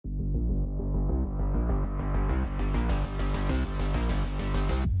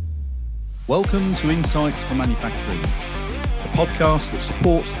Welcome to Insights for Manufacturing, the podcast that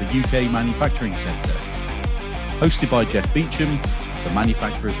supports the UK manufacturing sector. Hosted by Jeff Beecham, the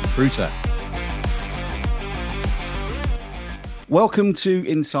manufacturer's recruiter. Welcome to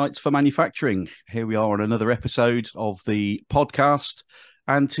Insights for Manufacturing. Here we are on another episode of the podcast.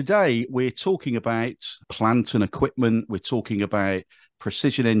 And today we're talking about plant and equipment. We're talking about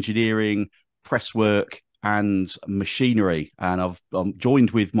precision engineering, press work, and machinery. And I'm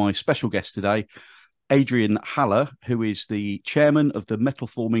joined with my special guest today, Adrian Haller, who is the chairman of the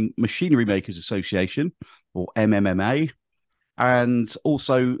Metalforming Machinery Makers Association, or MMMA, and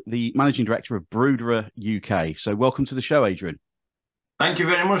also the managing director of Bruderer UK. So welcome to the show, Adrian. Thank you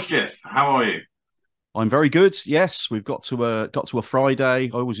very much, Jeff. How are you? I'm very good. Yes, we've got to a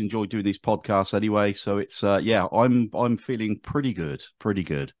Friday. I always enjoy doing these podcasts anyway. So it's I'm feeling pretty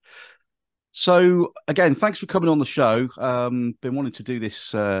good. So again, thanks for coming on the show. Been wanting to do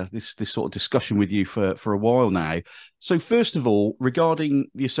this this sort of discussion with you for a while now. So first of all, regarding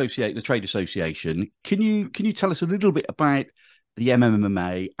the trade association, can you tell us a little bit about the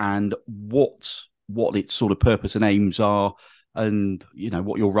MMMA and what its sort of purpose and aims are, and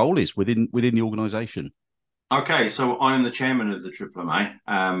what your role is within the organisation? Okay, so I am the chairman of the MMMA,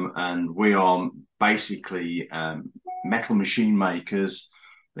 and we are basically metal machine makers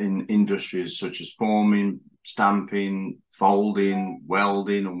in industries such as forming, stamping, folding,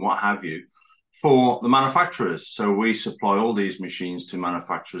 welding, and what have you, for the manufacturers. So we supply all these machines to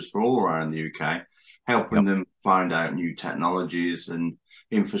manufacturers for all around the UK, helping them find out new technologies and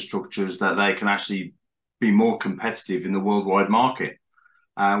infrastructures that they can actually be more competitive in the worldwide market.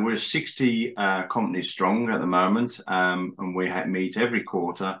 We're 60 companies strong at the moment, and we meet every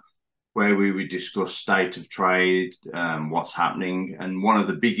quarter where we would discuss state of trade, what's happening. And one of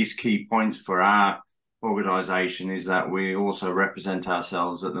the biggest key points for our organisation is that we also represent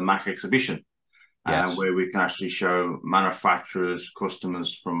ourselves at the MAC exhibition, where we can actually show manufacturers,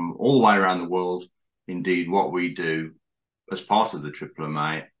 customers from all the way around the world, indeed, what we do as part of the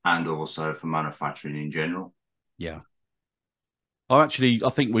MMMA and also for manufacturing in general. Yeah. I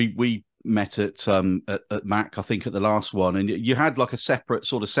think we met at MAC, I think, at the last one, and you had like a separate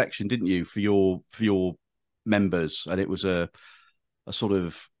sort of section, didn't you, for your members, and it was a sort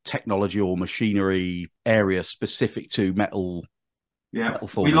of technology or machinery area specific to metal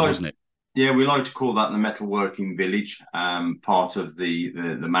forming, wasn't it? Yeah, we like to call that the metalworking village, part of the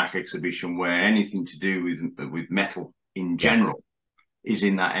MAC exhibition, where anything to do with metal in general is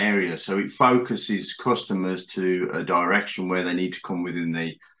in that area. So it focuses customers to a direction where they need to come within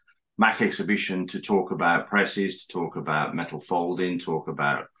the MAC exhibition to talk about presses, to talk about metal folding, talk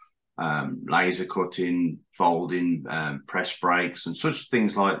about laser cutting, folding, press brakes, and such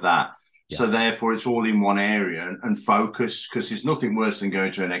things like that. Yeah. So therefore, it's all in one area and focus, because there's nothing worse than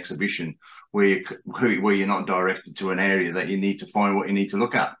going to an exhibition where you're not directed to an area that you need to find what you need to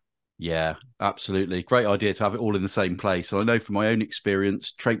look at. Yeah, absolutely. Great idea to have it all in the same place. And I know from my own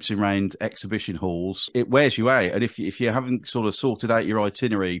experience, traipsing around exhibition halls, it wears you out. And if you haven't sort of sorted out your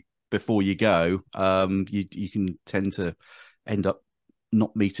itinerary before you go, you can tend to end up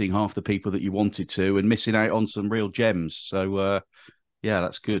not meeting half the people that you wanted to and missing out on some real gems. So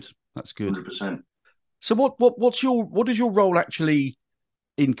that's good. That's good. 100%. So what does your role actually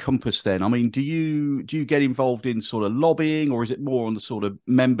encompass then? I mean, do you get involved in sort of lobbying, or is it more on the sort of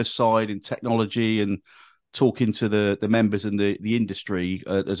member side in technology and talking to the members and the industry,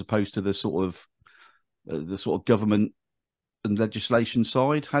 as opposed to the sort of government and legislation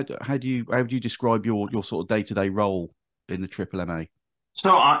side? How do you describe your sort of day-to-day role in the MMMA?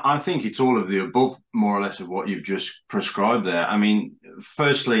 So I think it's all of the above, more or less, of what you've just prescribed there. I mean,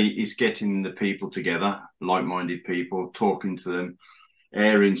 firstly, it's getting the people together, like-minded people, talking to them,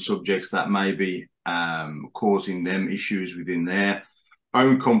 airing subjects that may be causing them issues within their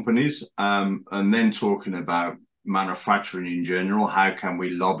own companies, and then talking about manufacturing in general. How can we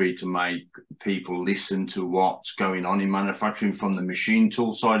lobby to make people listen to what's going on in manufacturing from the machine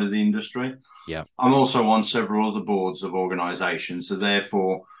tool side of the industry? Yeah, I'm also on several other boards of organisations, so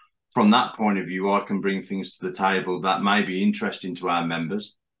therefore, from that point of view, I can bring things to the table that may be interesting to our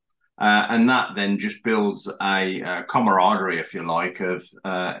members. And that then just builds a camaraderie, if you like, of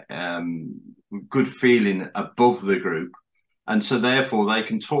good feeling above the group. And so therefore they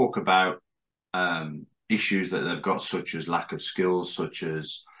can talk about issues that they've got, such as lack of skills, such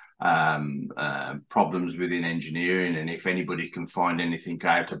as problems within engineering. And if anybody can find anything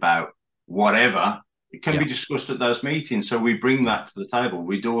out about whatever, it can be discussed at those meetings. So we bring that to the table.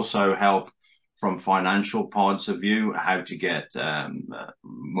 We'd also help from financial points of view, how to get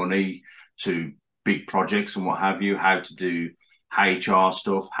money to big projects and what have you, how to do HR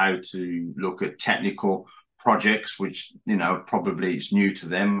stuff, how to look at technical projects, which, you know, probably it's new to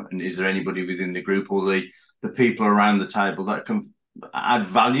them. And is there anybody within the group or the people around the table that can add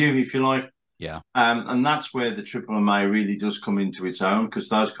value, if you like? Yeah. And that's where the MMMA really does come into its own, because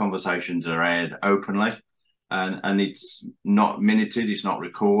those conversations are aired openly, and it's not minuted, it's not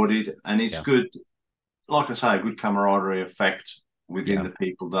recorded, and it's good, like I say, a good camaraderie effect within the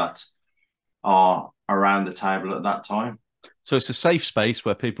people that are around the table at that time. So it's a safe space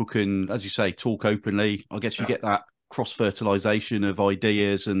where people can, as you say, talk openly. I guess you get that cross-fertilization of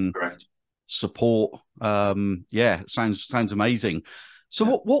ideas and support. Sounds amazing. So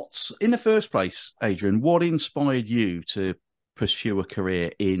what's in the first place, Adrian, what inspired you to pursue a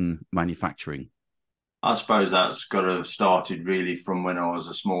career in manufacturing? I suppose that's got to have started really from when I was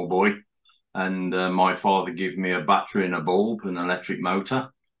a small boy, and my father gave me a battery and a bulb, an electric motor.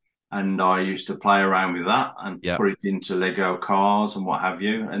 And I used to play around with that and put it into Lego cars and what have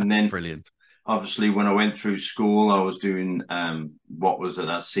you. And then, brilliant. Obviously, when I went through school, I was doing what was that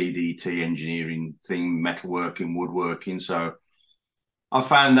CDT engineering thing, metalworking, woodworking. So I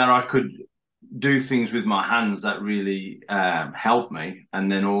found that I could do things with my hands that really helped me. And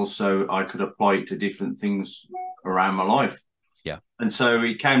then also I could apply it to different things around my life. Yeah. And so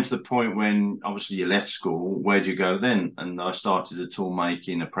it came to the point when obviously you left school, where'd you go then? And I started a tool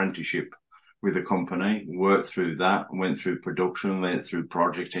making apprenticeship with a company, worked through that, went through production, went through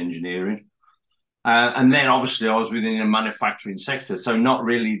project engineering. And then obviously I was within a manufacturing sector. So not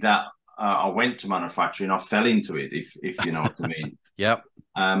really that I went to manufacturing, I fell into it, if you know what I mean. Yep.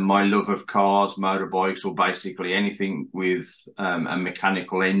 My love of cars, motorbikes, or basically anything with a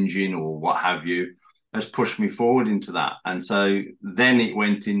mechanical engine or what have you, has pushed me forward into that. And so then it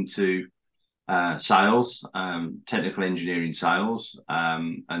went into sales, technical engineering sales,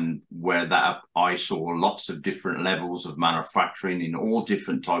 and where that I saw lots of different levels of manufacturing in all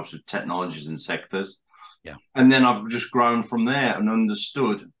different types of technologies and sectors. Yeah. And then I've just grown from there and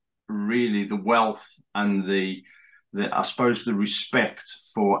understood really the wealth and the I suppose the respect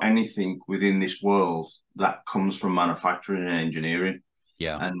for anything within this world that comes from manufacturing and engineering.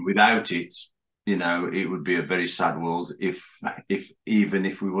 Yeah. And without it, you know, it would be a very sad world if even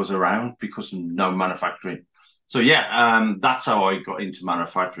if we was around, because of no manufacturing. So that's how I got into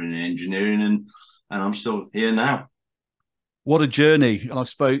manufacturing and engineering, and I'm still here now. What a journey. And I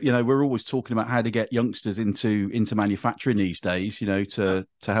suppose, you know, we're always talking about how to get youngsters into manufacturing these days, you know, to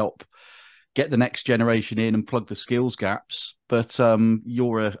help get the next generation in and plug the skills gaps. But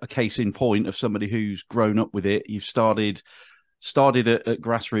you're a case in point of somebody who's grown up with it. You've started at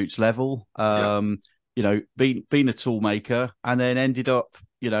grassroots level, you know, being a tool maker, and then ended up,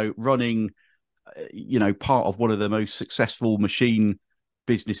 you know, running, you know, part of one of the most successful machine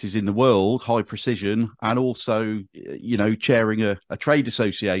businesses in the world, High Precision, and also, you know, chairing a trade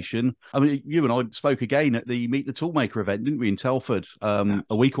association. I mean, you and I spoke again at the Meet the Toolmaker event, didn't we, in Telford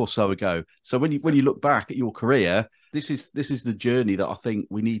a week or so ago? So when you look back at your career, this is the journey that I think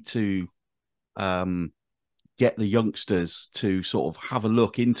we need to get the youngsters to sort of have a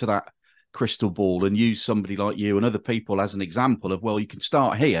look into that crystal ball and use somebody like you and other people as an example of, well, you can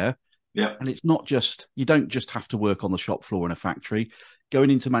start here. Yeah. And it's not just, you don't just have to work on the shop floor in a factory. Going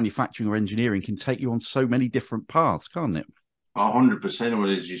into manufacturing or engineering can take you on so many different paths, can't it? 100%.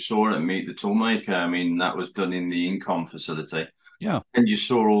 Well, as you saw at Meet the Toolmaker, I mean, that was done in the Incom facility. Yeah. And you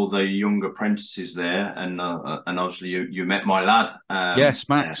saw all the young apprentices there, and obviously you met my lad. Yes,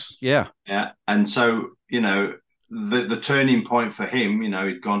 Max. Yeah. Yeah. And so, you know, the turning point for him, you know,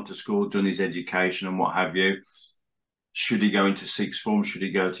 he'd gone to school, done his education and what have you. Should he go into sixth form? Should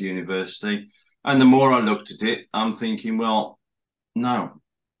he go to university? And the more I looked at it, I'm thinking, well, no,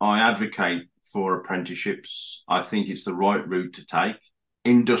 I advocate for apprenticeships. I think it's the right route to take.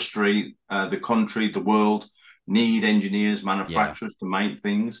 Industry, the country, the world need engineers, manufacturers to make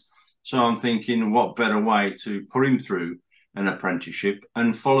things. So I'm thinking, what better way to put him through an apprenticeship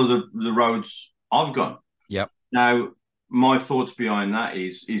and follow the roads I've gone. Yep. Now, my thoughts behind that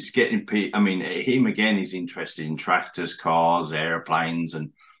is getting, I mean, him again is interested in tractors, cars, airplanes,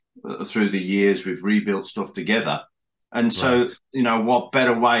 and through the years we've rebuilt stuff together. And so, you know, what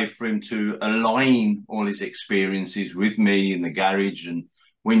better way for him to align all his experiences with me in the garage and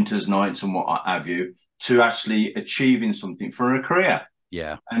winter's nights and what have you, to actually achieving something for a career.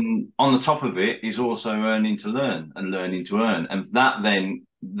 Yeah. And on the top of it is also earning to learn and learning to earn. And that then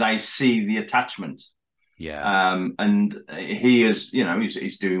they see the attachment. Yeah. And he is, you know,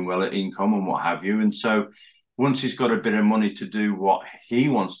 he's doing well at Income and what have you. And so once he's got a bit of money to do what he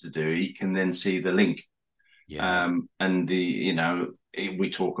wants to do, he can then see the link. Yeah. And the, you know, we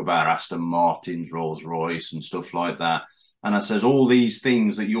talk about Aston Martins, Rolls Royce and stuff like that. And I says, all these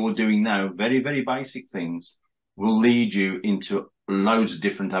things that you're doing now, very, very basic things, will lead you into loads of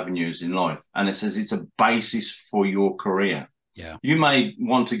different avenues in life. And it says it's a basis for your career. Yeah. You may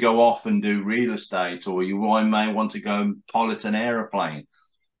want to go off and do real estate, or you may want to go and pilot an aeroplane.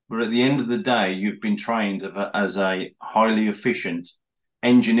 But at the end of the day, you've been trained as a highly efficient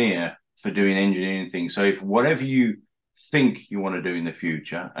engineer for doing engineering things. So if whatever you think you want to do in the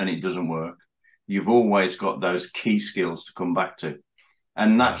future and it doesn't work, you've always got those key skills to come back to.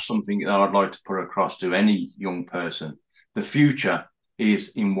 And that's something that I'd like to put across to any young person. The future is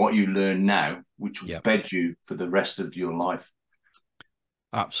in what you learn now, which will bed you for the rest of your life.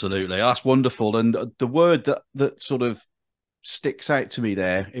 Absolutely. That's wonderful. And the word that sort of sticks out to me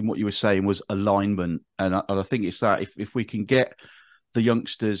there in what you were saying was alignment. And I think it's that if we can get the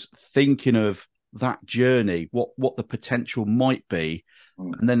youngsters thinking of that journey, what the potential might be,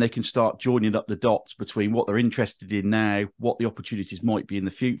 and then they can start joining up the dots between what they're interested in now, what the opportunities might be in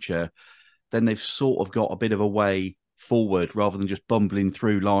the future, then they've sort of got a bit of a way forward rather than just bumbling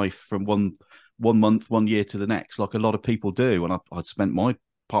through life from one month, 1 year to the next, like a lot of people do. And I spent my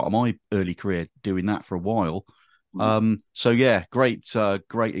part of my early career doing that for a while. So yeah, great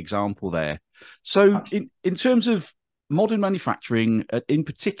example there. So in terms of modern manufacturing, in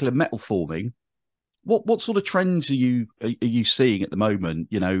particular metal forming, what sort of trends are you seeing at the moment?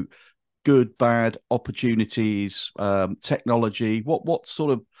 You know, good, bad, opportunities, technology. What's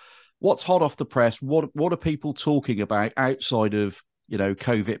hot off the press? What are people talking about outside of, you know,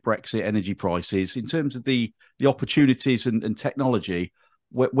 COVID, Brexit, energy prices, in terms of the opportunities and technology?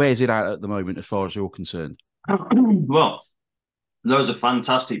 Where's it at the moment as far as you're concerned? Well, those are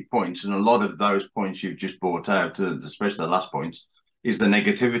fantastic points, and a lot of those points you've just brought out, especially the last points, is the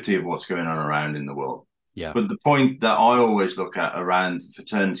negativity of what's going on around in the world. Yeah. But the point that I always look at around the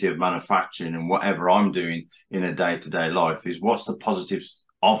fraternity of manufacturing and whatever I'm doing in a day-to-day life is what's the positives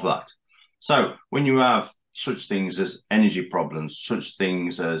of that. So when you have such things as energy problems, such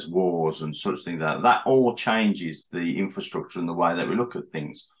things as wars and such things that all changes the infrastructure and the way that we look at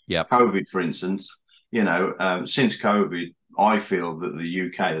things. Yeah. COVID, for instance, you know, since COVID, I feel that the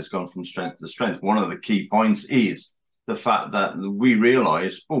UK has gone from strength to strength. One of the key points is the fact that we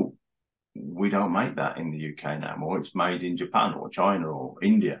realise, we don't make that in the UK now more. It's made in Japan or China or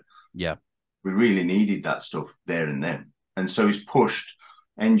India. Yeah. We really needed that stuff there and then. And so it's pushed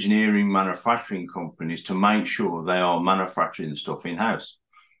engineering manufacturing companies to make sure they are manufacturing the stuff in-house.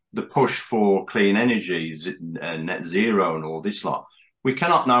 The push for clean energy, net zero and all this lot. We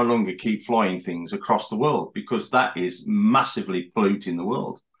cannot no longer keep flying things across the world because that is massively polluting the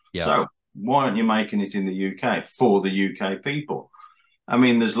world. Yeah. So why aren't you making it in the UK for the UK people? I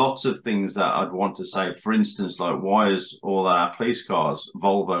mean, there's lots of things that I'd want to say. For instance, like, why is all our police cars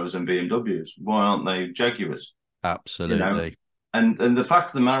Volvos and BMWs? Why aren't they Jaguars? Absolutely. You know? And the fact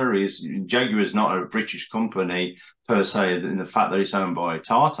of the matter is, Jaguar is not a British company per se, in the fact that it's owned by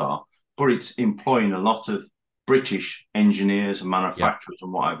Tata, but it's employing a lot of British engineers and manufacturers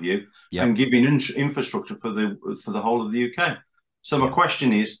and what have you, and giving infrastructure for the whole of the UK. So my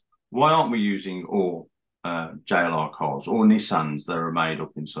question is, why aren't we using all JLR cars or Nissans that are made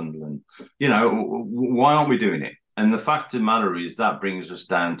up in Sunderland? You know, why aren't we doing it? And the fact of the matter is that brings us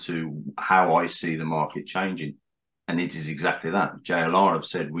down to how I see the market changing. And it is exactly that. JLR have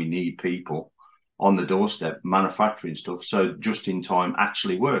said we need people on the doorstep manufacturing stuff. So just in time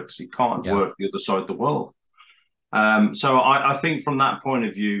actually works. It can't work the other side of the world. So I think from that point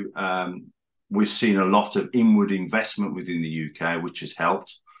of view, we've seen a lot of inward investment within the UK, which has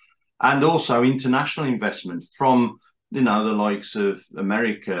helped. And also international investment from, you know, the likes of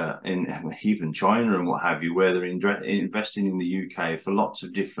America and even China and what have you, where they're investing in the UK for lots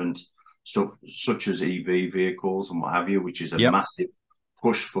of different stuff, such as EV vehicles and what have you, which is a massive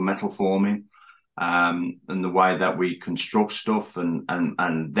push for metal forming, and the way that we construct stuff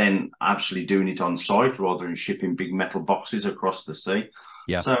and then actually doing it on site rather than shipping big metal boxes across the sea.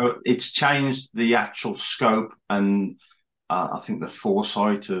 Yeah. So it's changed the actual scope and I think the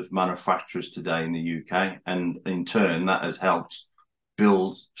foresight of manufacturers today in the UK, and in turn that has helped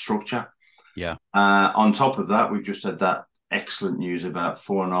build structure. Yeah. On top of that, we've just had that excellent news about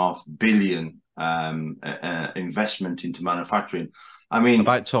 $4.5 billion investment into manufacturing. I mean,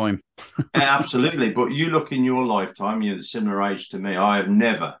 about time. Absolutely. But you look in your lifetime, you're the similar age to me. I have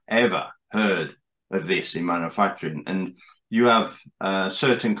never, ever heard of this in manufacturing. And you have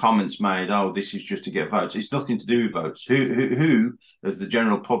certain comments made, oh, this is just to get votes. It's nothing to do with votes. Who as the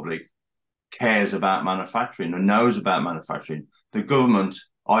general public, cares about manufacturing or knows about manufacturing? The government,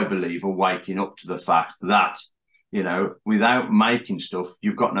 I believe, are waking up to the fact that, you know, without making stuff,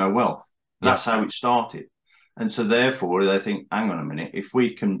 you've got no wealth. That's how it started. And so therefore they think, hang on a minute, if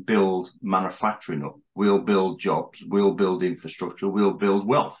we can build manufacturing up, we'll build jobs, we'll build infrastructure, we'll build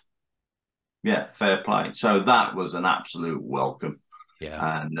wealth. Yeah, fair play. So that was an absolute welcome.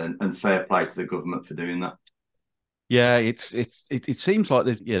 Yeah. And fair play to the government for doing that. Yeah, it seems like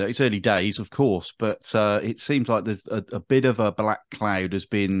there's, it's early days, of course, but it seems like there's a bit of a black cloud has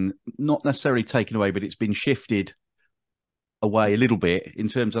been not necessarily taken away, but it's been shifted away a little bit in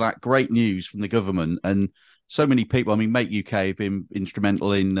terms of that great news from the government. And so many people, I mean, Make UK have been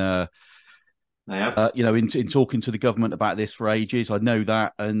instrumental in in talking to the government about this for ages. I know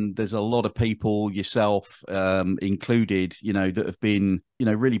that, and there's a lot of people, yourself included, that have been,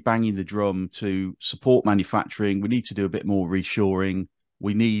 really banging the drum to support manufacturing. We need to do a bit more reshoring.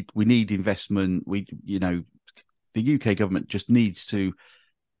 We need investment. The UK government just needs to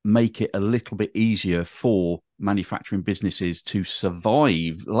make it a little bit easier for manufacturing businesses to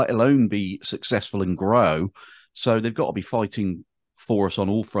survive, let alone be successful and grow. So they've got to be fighting for us on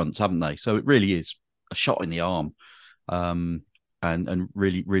all fronts, haven't they? So it really is a shot in the arm, and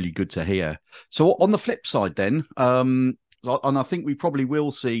really, really good to hear. So on the flip side, then, and I think we probably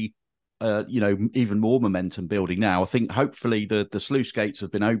will see, even more momentum building now. I think hopefully the sluice gates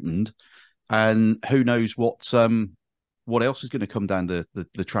have been opened, and who knows what else is going to come down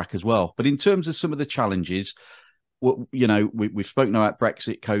the track as well. But in terms of some of the challenges, we've spoken about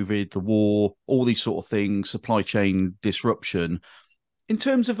Brexit, COVID, the war, all these sort of things, supply chain disruption. In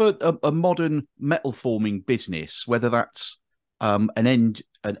terms of a modern metal forming business, whether that's an end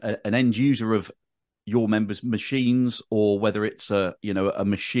user of your members' machines, or whether it's a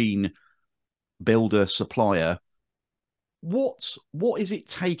machine builder supplier, what is it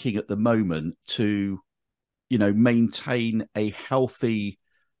taking at the moment to maintain a healthy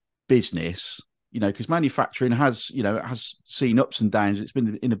business? Because manufacturing has seen ups and downs. It's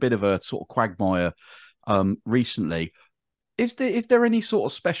been in a bit of a sort of quagmire recently. Is there any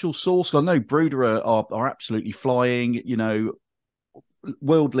sort of special source? I know Bruderer are absolutely flying,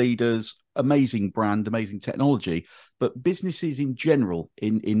 world leaders, amazing brand, amazing technology, but businesses in general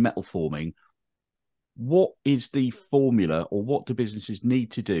in metal forming, what is the formula, or what do businesses need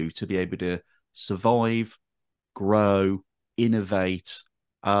to do to be able to survive, grow, innovate?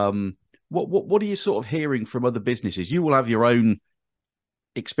 What are you sort of hearing from other businesses? You will have your own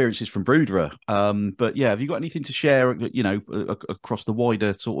experiences from Bruderer, but yeah, have you got anything to share, across the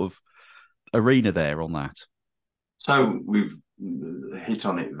wider sort of arena there on that? So we've hit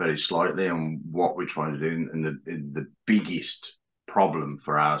on it very slightly on what we're trying to do, and the biggest problem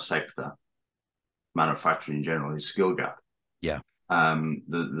for our sector, manufacturing in general, is skill gap. Yeah.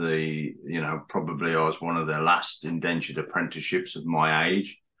 Probably I was one of the last indentured apprenticeships of my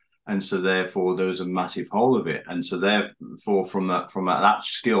age, and so therefore there was a massive hole of it. And so therefore from that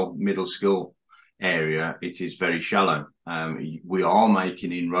middle skill area, it is very shallow. We are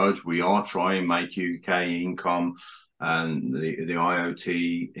making inroads. We are trying to make UK income and the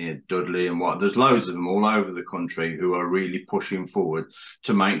IoT, Dudley, and there's loads of them all over the country who are really pushing forward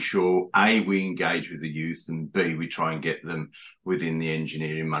to make sure, A, we engage with the youth, and B, we try and get them within the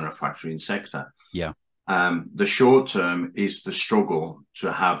engineering manufacturing sector. Yeah. The short term is the struggle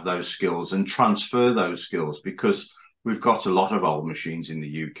to have those skills and transfer those skills, because we've got a lot of old machines in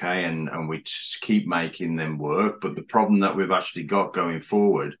the UK, and we just keep making them work. But the problem that we've actually got going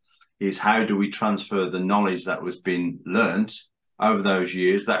forward is, how do we transfer the knowledge that was been learnt over those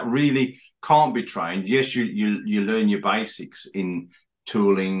years that really can't be trained? Yes, you learn your basics in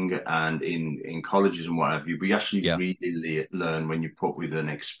tooling and in colleges and what have you, but you actually really learn when you put with an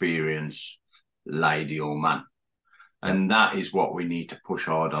experienced lady or man. And that is what we need to push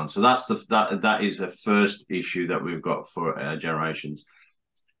hard on. So that is the first issue that we've got for our generations.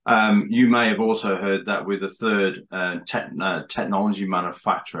 You may have also heard that we're the third technology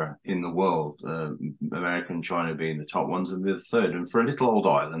manufacturer in the world, America and China being the top ones, and we're the third. And for a little old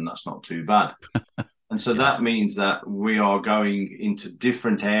island, that's not too bad. And so that means that we are going into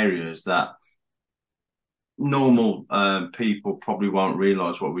different areas that normal people probably won't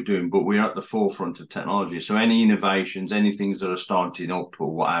realize what we're doing, but we're at the forefront of technology. So any innovations, any things that are starting up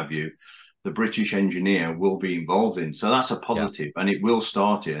or what have you, the British engineer will be involved in. So that's a positive, and it will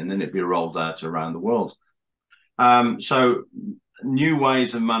start here, and then it'll be rolled out around the world. So new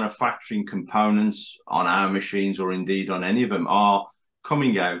ways of manufacturing components on our machines, or indeed on any of them, are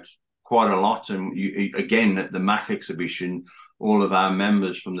coming out quite a lot. And again, at the MAC exhibition, all of our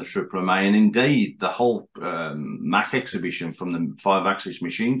members from the MMMA, and indeed the whole MAC exhibition from the 5-axis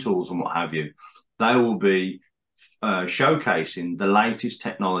machine tools and what have you, they will be showcasing the latest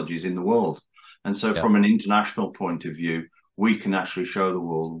technologies in the world. And so from an international point of view, we can actually show the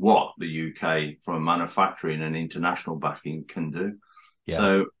world what the UK, from a manufacturing and international backing, can do. Yeah.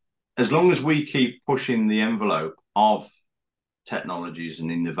 So as long as we keep pushing the envelope of technologies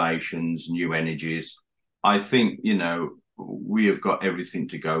and innovations, new energies, I think, we have got everything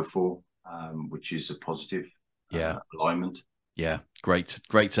to go for, which is a positive alignment. Yeah, great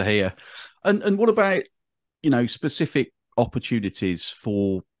to hear. And what about, specific opportunities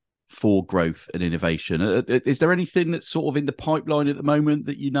for growth and innovation? Is there anything that's sort of in the pipeline at the moment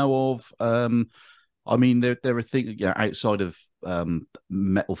that you know of? I mean, there are things, outside of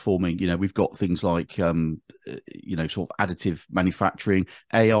metal forming. We've got things like sort of additive manufacturing,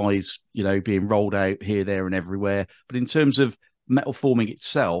 AI's, being rolled out here, there, and everywhere. But in terms of metal forming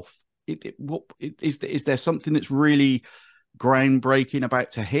itself, is there something that's really groundbreaking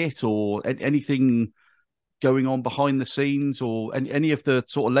about to hit, or anything going on behind the scenes, or any of the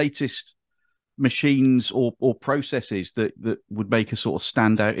sort of latest machines or processes that would make a sort of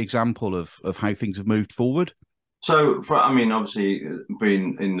standout example of how things have moved forward? So, obviously,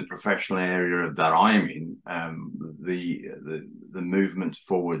 being in the professional area that I'm in, the movement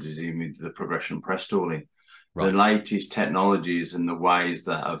forward is in the progression press tooling. Right. The latest technologies and the ways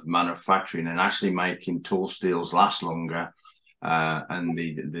that of manufacturing and actually making tool steels last longer, and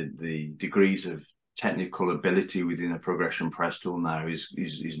the degrees of technical ability within a progression press tool now is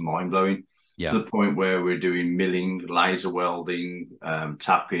mind blowing. Yeah. To the point where we're doing milling, laser welding,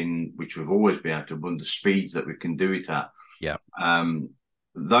 tapping, which we've always been able to run the speeds that we can do it at. Yeah.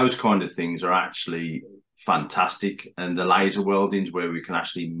 Those kind of things are actually fantastic. And the laser weldings, where we can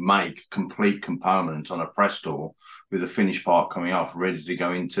actually make complete components on a press tool with a finished part coming off, ready to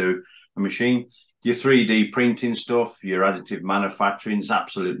go into a machine. Your 3D printing stuff, your additive manufacturing is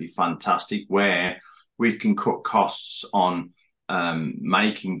absolutely fantastic, where we can cut costs on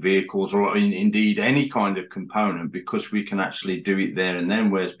making vehicles, or indeed any kind of component, because we can actually do it there and then,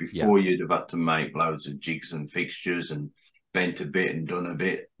 whereas before you'd have had to make loads of jigs and fixtures and bent a bit and done a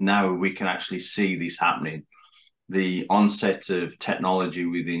bit. Now we can actually see this happening. The onset of technology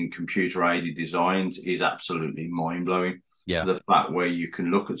within computer-aided designs is absolutely mind-blowing. To the fact where you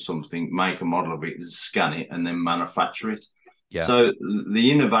can look at something, make a model of it, scan it, and then manufacture it. Yeah. So the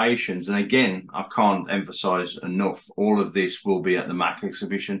innovations, and again, I can't emphasize enough, all of this will be at the MAC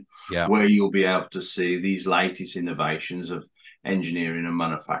exhibition, where you'll be able to see these latest innovations of engineering and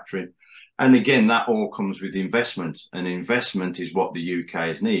manufacturing. And again, that all comes with investment, and investment is what the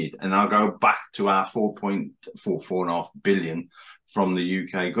UK's need. And I'll go back to our 4.5 billion from the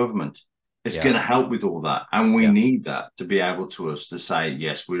UK government. It's going to help with all that. And we need that to be able to say,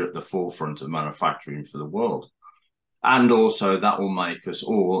 yes, we're at the forefront of manufacturing for the world. And also that will make us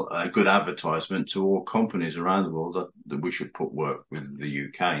all a good advertisement to all companies around the world that we should put work with the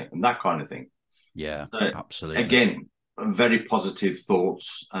UK and that kind of thing. Yeah, so, absolutely. Again, very positive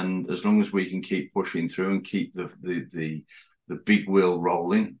thoughts. And as long as we can keep pushing through and keep the big wheel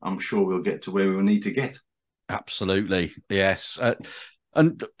rolling, I'm sure we'll get to where we need to get. Absolutely. Yes.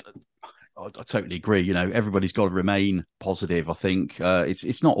 And I totally agree. Everybody's got to remain positive. I think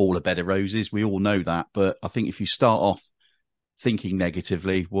it's not all a bed of roses. We all know that. But I think if you start off thinking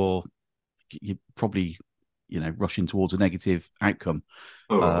negatively, well, you're probably, rushing towards a negative outcome.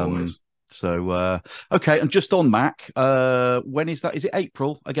 So, okay. And just on Mac, when is that? Is it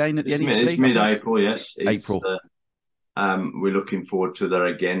April again at the NEC? It's mid-April, yes. April. We're looking forward to that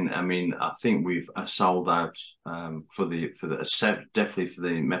again. I think we've sold out definitely for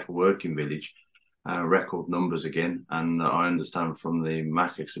the metalworking village, record numbers again. And I understand from the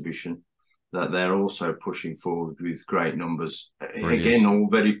MAC exhibition that they're also pushing forward with great numbers. Brilliant. Again, all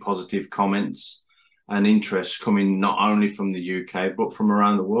very positive comments and interest coming not only from the UK but from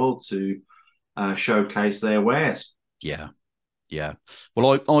around the world to showcase their wares. Yeah.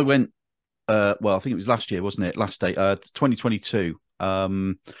 Well, I went. I think it was last year, wasn't it? Last day, 2022. It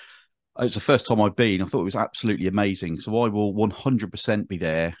was the first time I'd been. I thought it was absolutely amazing. So I will 100% be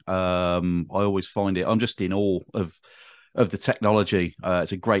there. I always find it. I'm just in awe of the technology.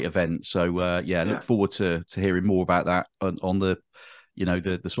 It's a great event. So look forward to hearing more about that on the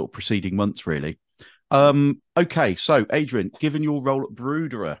the sort of preceding months, really. Okay, so Adrian, given your role at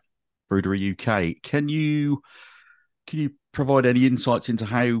Bruderer UK, can you provide any insights into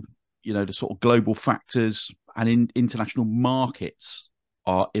how the sort of global factors and international markets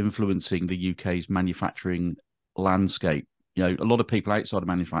are influencing the UK's manufacturing landscape? A lot of people outside of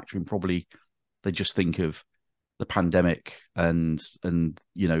manufacturing they just think of the pandemic and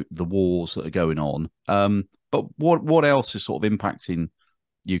the wars that are going on. But what else is sort of impacting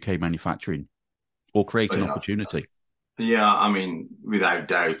UK manufacturing or creating opportunity? Yeah, without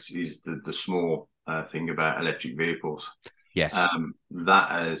doubt is the small thing about electric vehicles. Yes.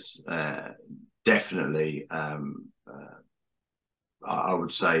 That has definitely, I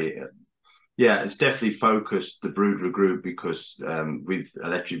would say, yeah, it's definitely focused the Bruderer group because with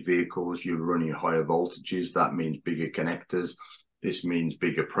electric vehicles, you're running higher voltages. That means bigger connectors. This means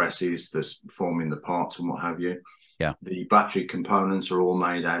bigger presses, that's forming the parts and what have you. Yeah. The battery components are all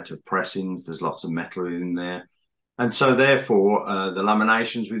made out of pressings. There's lots of metal in there. And so therefore, the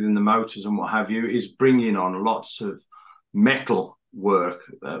laminations within the motors and what have you is bringing on lots of metal work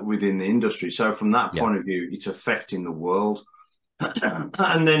within the industry. So from that point of view, it's affecting the world.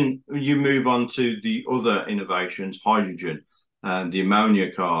 And then you move on to the other innovations, hydrogen, the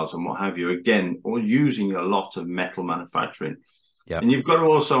ammonia cars and what have you, again, all using a lot of metal manufacturing. Yeah. And you've got to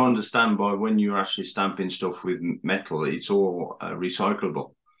also understand by when you're actually stamping stuff with metal, it's all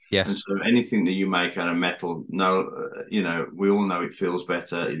recyclable. Yes. And so anything that you make out of metal, we all know it feels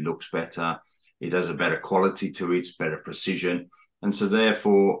better, it looks better, it has a better quality to it, it's better precision. And so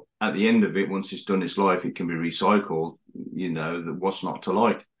therefore, at the end of it, once it's done its life, it can be recycled, what's not to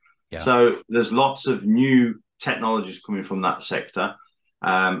like. Yeah. So there's lots of new technologies coming from that sector.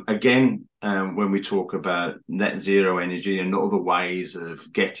 When we talk about net zero energy and other ways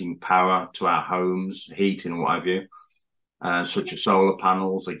of getting power to our homes, heating and what have you, such as solar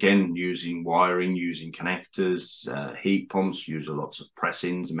panels, again, using wiring, using connectors, heat pumps, use lots of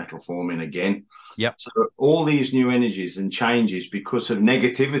pressings, metal forming again. Yep. So all these new energies and changes because of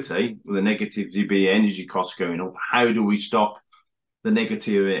negativity, the negativity be energy costs going up. How do we stop the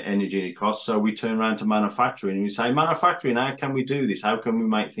negative energy costs? So we turn around to manufacturing and we say, manufacturing, how can we do this? How can we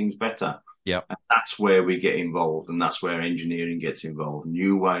make things better? Yeah. And that's where we get involved, and that's where engineering gets involved.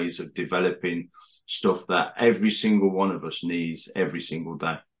 New ways of developing stuff that every single one of us needs every single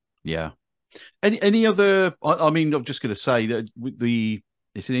day. Yeah. Any other? I mean, I'm just going to say that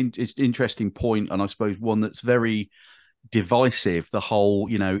it's an interesting point, and I suppose one that's very divisive. The whole,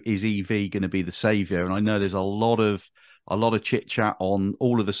 is EV going to be the savior? And I know there's a lot of chit chat on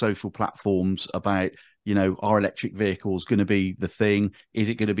all of the social platforms about, are electric vehicles going to be the thing? Is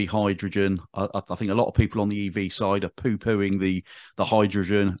it going to be hydrogen? I think a lot of people on the EV side are poo-pooing the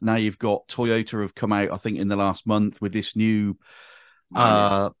hydrogen. Now you've got Toyota have come out, I think, in the last month with this new,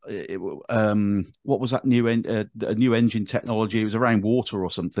 what was that new new engine technology? It was around water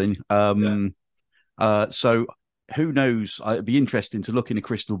or something. So who knows? It'd be interesting to look in a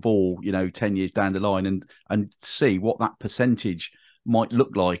crystal ball, 10 years down the line and see what that percentage might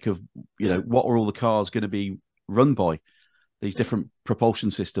look like of, what are all the cars going to be run by, these different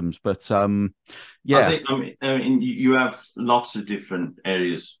propulsion systems. But I think, I mean, you have lots of different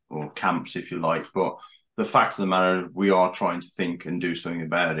areas or camps, if you like, but the fact of the matter, we are trying to think and do something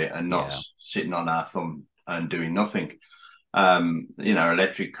about it and not sitting on our thumb and doing nothing.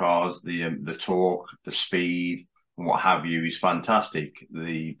 Electric cars, the torque, the speed, and what have you is fantastic.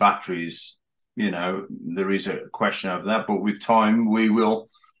 The batteries, there is a question over that, but with time we will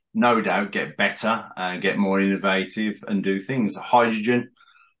no doubt get better and get more innovative and do things. Hydrogen,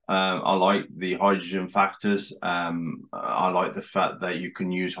 I like the hydrogen factors. I like the fact that you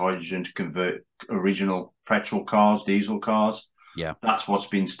can use hydrogen to convert original petrol cars, diesel cars. Yeah, that's what's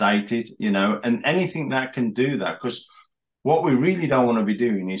been stated, and anything that can do that, because what we really don't want to be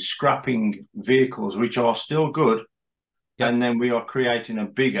doing is scrapping vehicles which are still good. Yep. And then we are creating a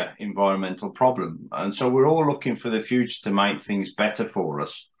bigger environmental problem. And so we're all looking for the future to make things better for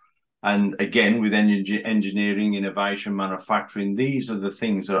us. And again, with engineering, innovation, manufacturing, these are the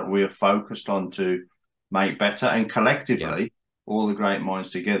things that we're focused on to make better. And collectively, all the great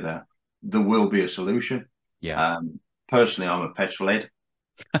minds together, there will be a solution. Yeah. Personally, I'm a petrol head.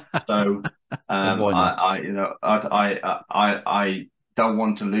 So I don't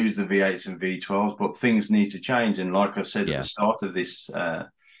want to lose the V8s and V12s, but things need to change. And like I said at the start of this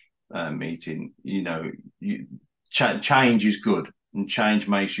meeting, change is good, and change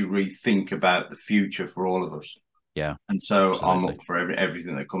makes you rethink about the future for all of us. Yeah, and so absolutely. I'm up for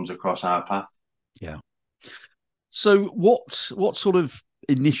everything that comes across our path. Yeah. So, what sort of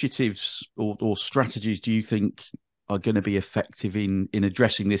initiatives or strategies do you think are going to be effective in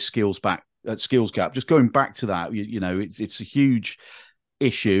addressing this skills gap? Just going back to that, it's a huge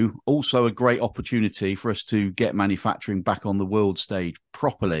issue, also a great opportunity for us to get manufacturing back on the world stage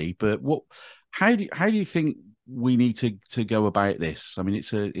properly. But how do you think we need to go about this? I mean,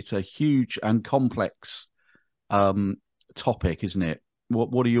 it's a huge and complex topic, isn't it?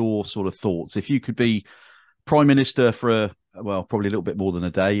 What are your sort of thoughts? If you could be Prime Minister for probably a little bit more than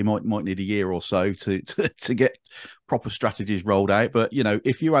a day, you might need a year or so to get proper strategies rolled out. But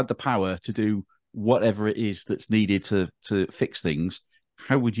if you had the power to do whatever it is that's needed to fix things,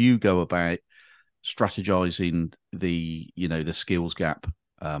 how would you go about strategizing the skills gap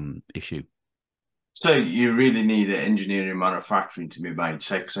issue? So you really need engineering manufacturing to be made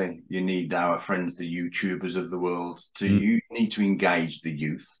sexy. You need our friends, the YouTubers of the world, you need to engage the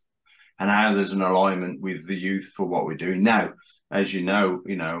youth, and how there's an alignment with the youth for what we're doing now. As you know,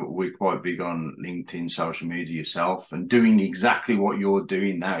 we're quite big on LinkedIn, social media yourself, and doing exactly what you're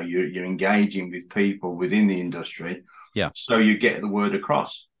doing now. You're engaging with people within the industry, so you get the word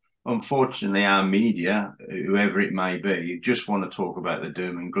across. Unfortunately, our media, whoever it may be, just want to talk about the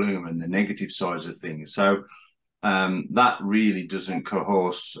doom and gloom and the negative sides of things. So that really doesn't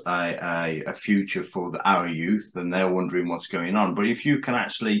coerce a future for our youth, and they're wondering what's going on. But if you can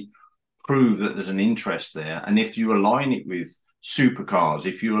actually prove that there's an interest there, and if you align it with supercars,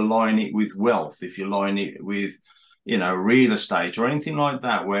 if you align it with wealth, if you align it with, real estate or anything like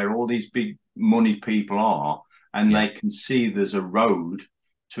that, where all these big money people are, and they can see there's a road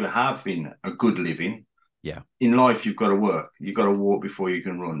to having a good living. In life, you've got to work. You've got to walk before you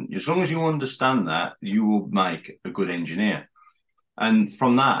can run. As long as you understand that, you will make a good engineer. And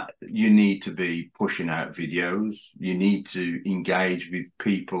from that, you need to be pushing out videos. You need to engage with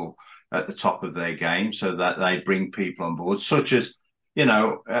people at the top of their game so that they bring people on board, such as,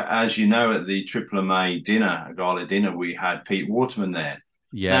 as you know, at the MMMA dinner, gala dinner, we had Pete Waterman there.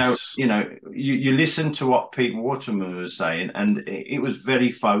 Yes. Now, you listen to what Pete Waterman was saying, and it was very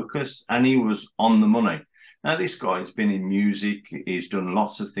focused, and he was on the money. Now, this guy's been in music, he's done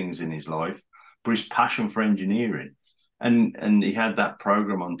lots of things in his life, but his passion for engineering, and he had that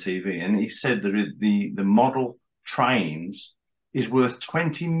program on TV, and he said that the model trains is worth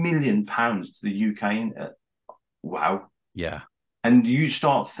 £20 million to the UK. Wow. Yeah. And you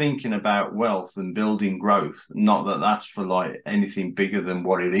start thinking about wealth and building growth, not that that's for like anything bigger than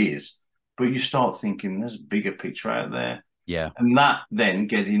what it is, but you start thinking there's a bigger picture out there. Yeah. And that then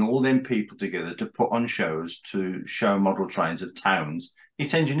getting all them people together to put on shows, to show model trains of towns,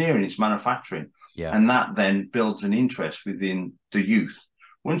 it's engineering, it's manufacturing. Yeah. And that then builds an interest within the youth.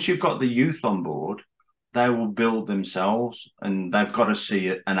 Once you've got the youth on board, they will build themselves, and they've got to see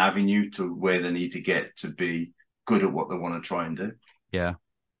an avenue to where they need to get to be good at what they want to try and do. Yeah.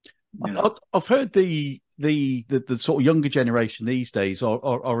 I've heard the sort of younger generation these days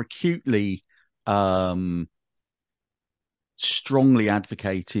are acutely strongly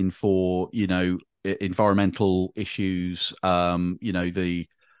advocating for environmental issues. The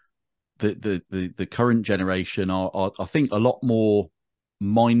current generation are I think a lot more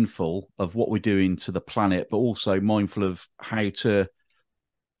mindful of what we're doing to the planet, but also mindful of how to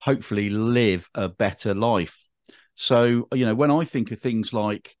hopefully live a better life. So, when I think of things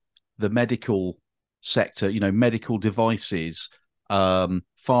like the medical sector, medical devices,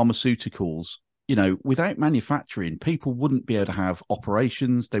 pharmaceuticals, without manufacturing, people wouldn't be able to have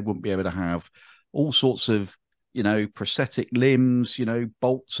operations. They wouldn't be able to have all sorts of, prosthetic limbs,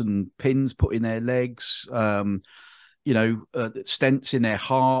 bolts and pins put in their legs, stents in their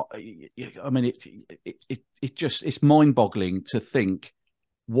heart. I mean, it's mind-boggling to think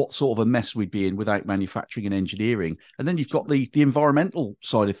what sort of a mess we'd be in without manufacturing and engineering. And then you've got the environmental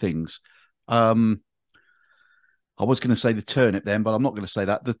side of things. I was going to say the turnip then, but I'm not going to say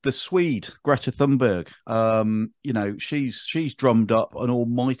that. The Swede, Greta Thunberg, she's drummed up an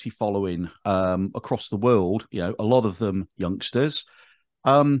almighty following across the world, a lot of them youngsters.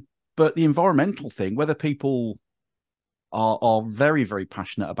 But the environmental thing, whether people are very, very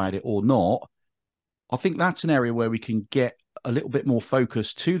passionate about it or not, I think that's an area where we can get a little bit more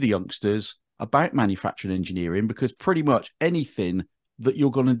focus to the youngsters about manufacturing engineering, because pretty much anything that you're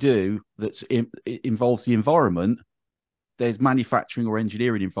going to do that involves the environment, there's manufacturing or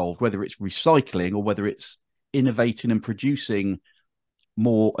engineering involved, whether it's recycling or whether it's innovating and producing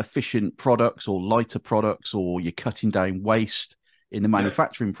more efficient products or lighter products, or you're cutting down waste in the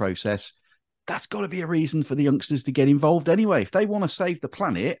manufacturing process. That's got to be a reason for the youngsters to get involved anyway. If they want to save the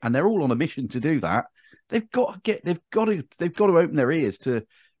planet, and they're all on a mission to do that, they've got to open their ears to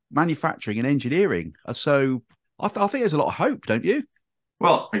manufacturing and engineering. So I think there's a lot of hope, don't you?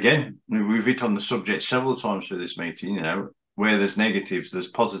 Well, again, we've hit on the subject several times through this meeting. Where there's negatives, there's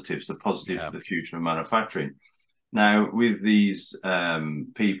positives. The positives for the future of manufacturing. Now, with these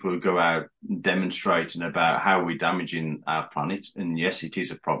people who go out demonstrating about how we're damaging our planet, and yes, it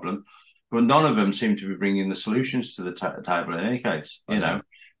is a problem, but none of them seem to be bringing the solutions to the table in any case.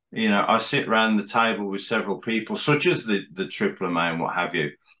 I sit around the table with several people, such as the MMMA and what have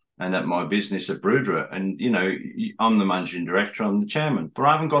you, and at my business at Bruderer. And, I'm the managing director, I'm the chairman, but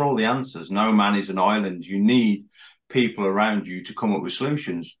I haven't got all the answers. No man is an island. You need people around you to come up with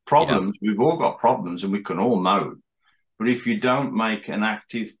solutions. Problems, we've all got problems and we can all know. But if you don't make an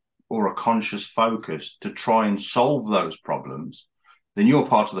active or a conscious focus to try and solve those problems, then you're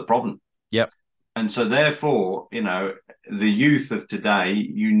part of the problem. Yep. And so therefore, you know, the youth of today,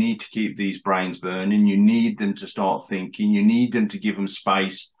 you need to keep these brains burning. You need them to start thinking. You need them to give them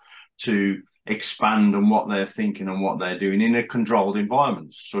space to expand on what they're thinking and what they're doing in a controlled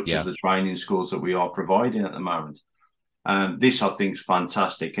environment, such as the training schools that we are providing at the moment. This, I think, is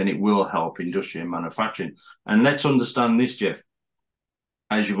fantastic, and it will help industry and manufacturing. And let's understand this, Jeff,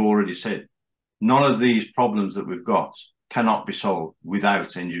 as you've already said, none of these problems that we've got cannot be solved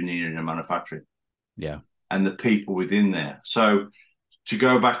without engineering and manufacturing. Yeah. And the people within there. So to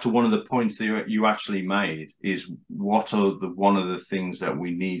go back to one of the points that you actually made is what are one of the things that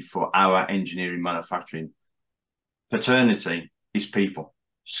we need for our engineering manufacturing fraternity is people,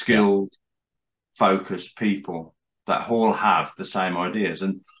 skilled, focused people that all have the same ideas.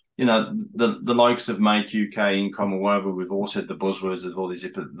 And, you know, the likes of Make UK, Income, or whatever, we've all said the buzzwords of all these,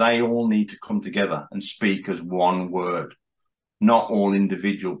 but they all need to come together and speak as one word, not all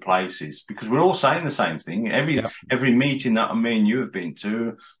individual places, because we're all saying the same thing. Every meeting that me and you have been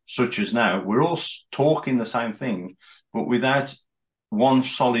to, such as now, we're all talking the same thing, but without one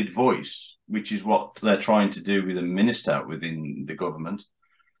solid voice, which is what they're trying to do with a minister within the government.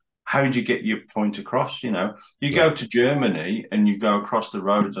 How do you get your point across? You know, you go to Germany and you go across the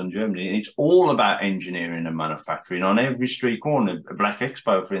roads on Germany, and it's all about engineering and manufacturing. On every street corner, a Black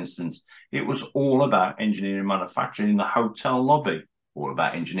Expo, for instance, it was all about engineering and manufacturing. In the hotel lobby, all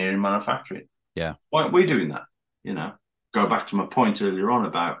about engineering and manufacturing. Yeah. Why aren't we doing that? You know, go back to my point earlier on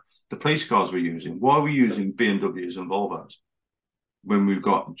about the police cars we're using. Why are we using BMWs and Volvos when we've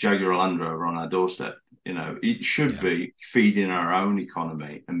got Jaguar Land Rover on our doorstep? You know, it should be feeding our own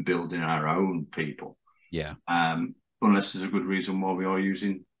economy and building our own people. Yeah. Unless there's a good reason why we are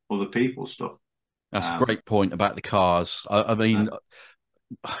using other people's stuff. That's a great point about the cars. I mean,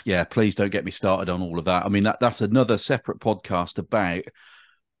 please don't get me started on all of that. I mean, that's another separate podcast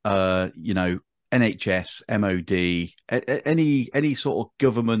about, you know, NHS, MOD, any sort of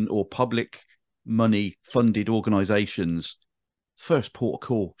government or public money funded organisations. First port of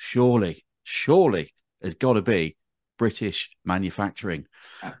call, surely has got to be British manufacturing.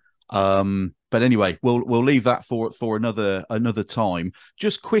 But anyway, we'll leave that for another time.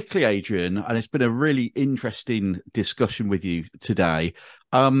 Just quickly, Adrian, and it's been a really interesting discussion with you today.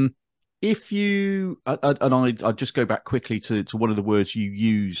 If you I'd just go back quickly to one of the words you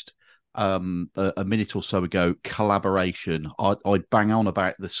used a minute or so ago, collaboration. I bang on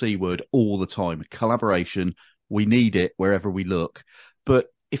about the C word all the time. Collaboration. We need it wherever we look. But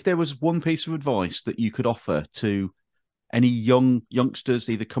if there was one piece of advice that you could offer to any youngsters,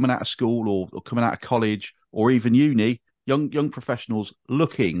 either coming out of school or coming out of college or even uni, young professionals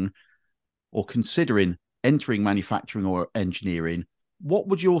looking or considering entering manufacturing or engineering, what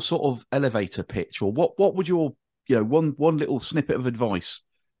would your sort of elevator pitch, or what would your, you know, one little snippet of advice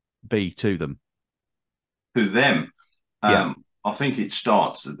be to them? To them, I think it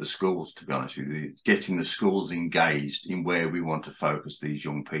starts at the schools, to be honest with you, getting the schools engaged in where we want to focus these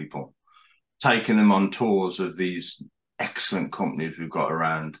young people, taking them on tours of these excellent companies we've got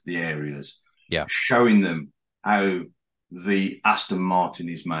around the areas, showing them how the Aston Martin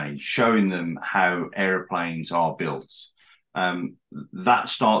is made, showing them how airplanes are built. That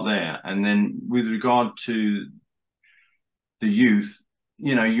start there. And then with regard to the youth,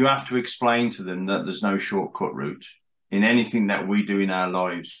 you know, you have to explain to them that there's no shortcut route. In anything that we do in our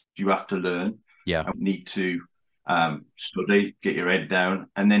lives, you have to learn. Yeah. You need to study, get your head down.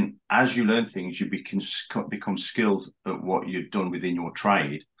 And then as you learn things, you become skilled at what you've done within your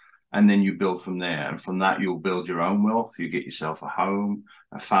trade. And then you build from there. And from that, you'll build your own wealth. You get yourself a home,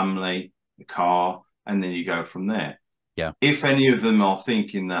 a family, a car, and then you go from there. Yeah. If any of them are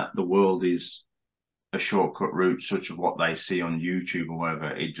thinking that the world is a shortcut route, such as what they see on YouTube or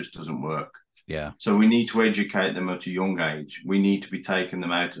whatever, it just doesn't work. Yeah. So we need to educate them at a young age. We need to be taking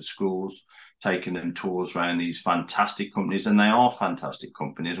them out of schools, taking them tours around these fantastic companies, and they are fantastic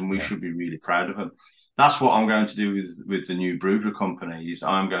companies, and we should be really proud of them. That's what I'm going to do with the new Bruderer company. Is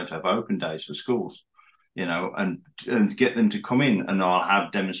I'm going to have open days for schools, you know, and get them to come in, and I'll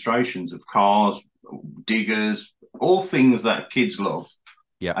have demonstrations of cars, diggers, all things that kids love,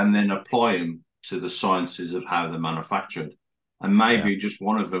 and then apply them to the sciences of how they're manufactured. And maybe just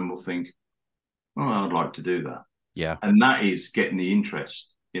one of them will think, well, I'd like to do that. Yeah. And that is getting the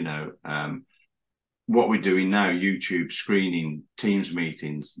interest, you know. What we're doing now, YouTube, screening, Teams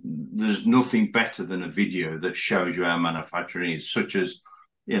meetings, there's nothing better than a video that shows you how manufacturing is, such as,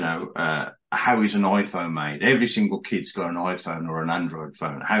 you know, how is an iPhone made? Every single kid's got an iPhone or an Android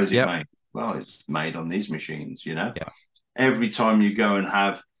phone. How is it made? Well, it's made on these machines, you know. Yeah. Every time you go and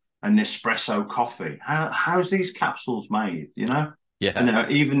have and Nespresso coffee. How's these capsules made? Yeah.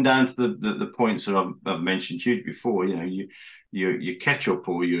 Even down to the points that I've mentioned to you before. Your ketchup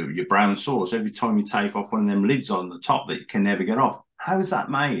or your brown sauce. Every time you take off one of them lids on the top that you can never get off. How is that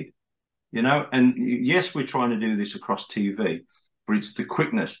made? And yes, we're trying to do this across TV, but it's the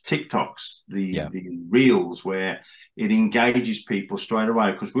quickness, TikToks, the reels where it engages people straight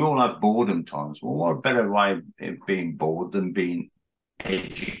away, because we all have boredom times. Well, what a better way of being bored than being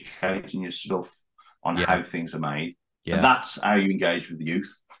educating yourself on how things are made. Yeah. And that's how you engage with the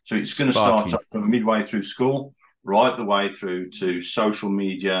youth. So it's going to start up from midway through school, right the way through to social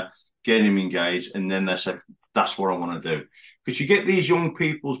media, getting them engaged. And then they say, that's what I want to do. Because you get these young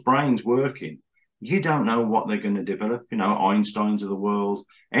people's brains working, you don't know what they're going to develop, Einsteins of the world,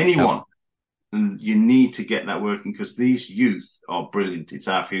 anyone. Yep. And you need to get that working, because these youth are brilliant. It's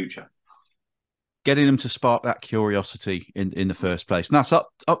our future. Getting them to spark that curiosity in the first place. And that's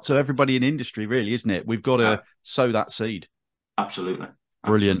up to everybody in industry, really, isn't it? We've got to sow that seed. Absolutely.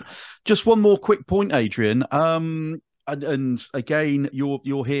 Brilliant. Just one more quick point, Adrian. And again,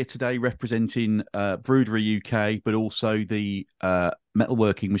 you're here today representing Bruderer UK, but also the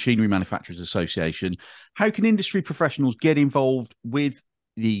Metalworking Machinery Manufacturers Association. How can industry professionals get involved with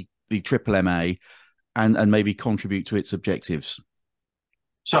the MMMA and maybe contribute to its objectives?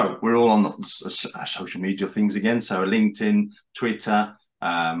 So we're all on social media things again. So LinkedIn, Twitter,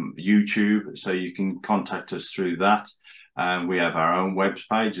 YouTube. So you can contact us through that. We have our own web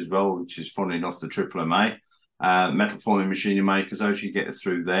page as well, which is funny enough, the MMMA. Metalforming Machinery Makers, as you get it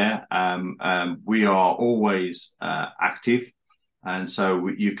through there. We are always active, and so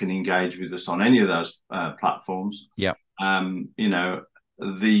you can engage with us on any of those platforms. Yeah. With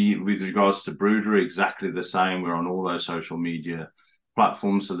regards to Bruderer, exactly the same. We're on all those social media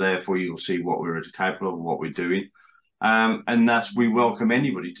platforms, so therefore you'll see what we're capable of, what we're doing. And we welcome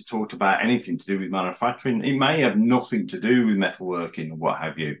anybody to talk about anything to do with manufacturing. It may have nothing to do with metalworking or what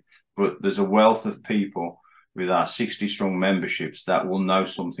have you, but there's a wealth of people with our 60 strong memberships that will know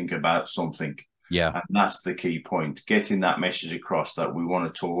something about something. Yeah. And that's the key point, getting that message across that we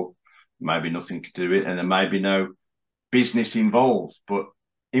want to talk, maybe nothing to do with it, and there may be no business involved, but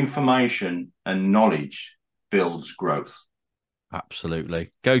information and knowledge builds growth.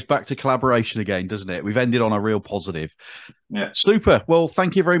 Absolutely. Goes back to collaboration again, doesn't it? We've ended on a real positive. Yeah. Super. Well,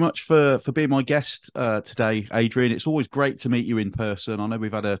 thank you very much for being my guest today, Adrian. It's always great to meet you in person. I know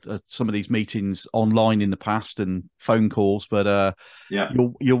we've had some of these meetings online in the past and phone calls, but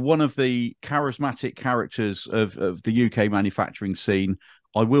you're one of the charismatic characters of the UK manufacturing scene.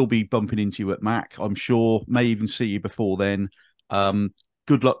 I will be bumping into you at MAC, I'm sure. May even see you before then.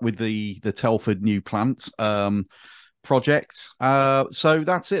 Good luck with the Telford new plant project. So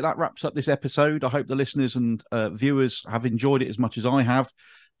that's it. That wraps up this episode. I hope the listeners and viewers have enjoyed it as much as I have.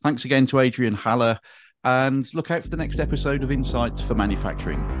 Thanks again to Adrian Haller, and look out for the next episode of Insights for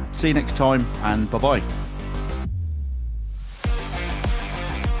Manufacturing. See you next time, and bye-bye.